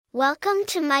Welcome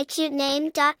to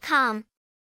mycutename.com.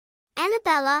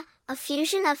 Anabella, a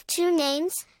fusion of two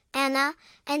names, Anna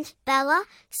and Bella,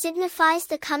 signifies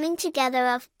the coming together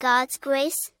of God's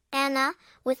grace, Anna,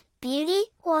 with beauty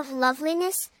or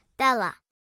loveliness, Bella.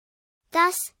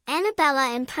 Thus,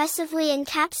 Anabella impressively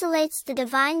encapsulates the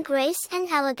divine grace and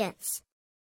elegance.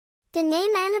 The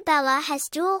name Anabella has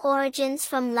dual origins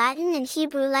from Latin and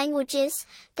Hebrew languages.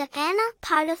 The Anna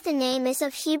part of the name is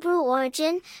of Hebrew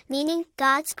origin, meaning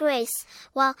God's grace,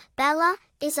 while Bella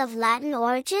is of Latin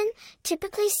origin,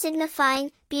 typically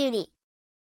signifying beauty.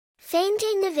 Famed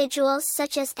individuals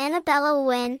such as Anabella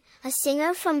Wynne, a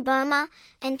singer from Burma,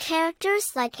 and characters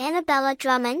like Anabella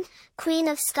Drummond, Queen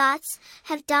of Scots,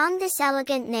 have donned this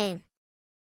elegant name.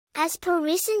 As per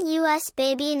recent U.S.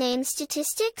 baby name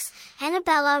statistics,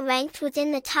 Anabella ranked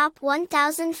within the top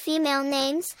 1,000 female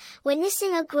names,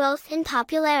 witnessing a growth in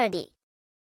popularity.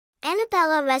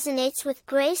 Anabella resonates with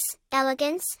grace,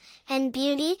 elegance, and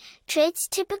beauty, traits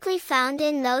typically found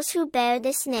in those who bear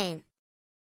this name.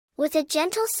 With a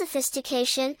gentle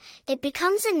sophistication, it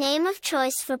becomes a name of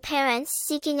choice for parents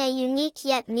seeking a unique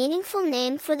yet meaningful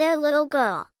name for their little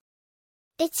girl.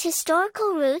 Its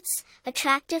historical roots,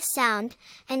 attractive sound,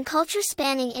 and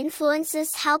culture-spanning influences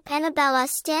help Anabella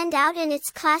stand out in its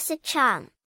classic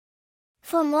charm.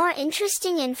 For more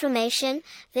interesting information,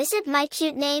 visit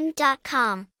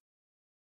mycutename.com.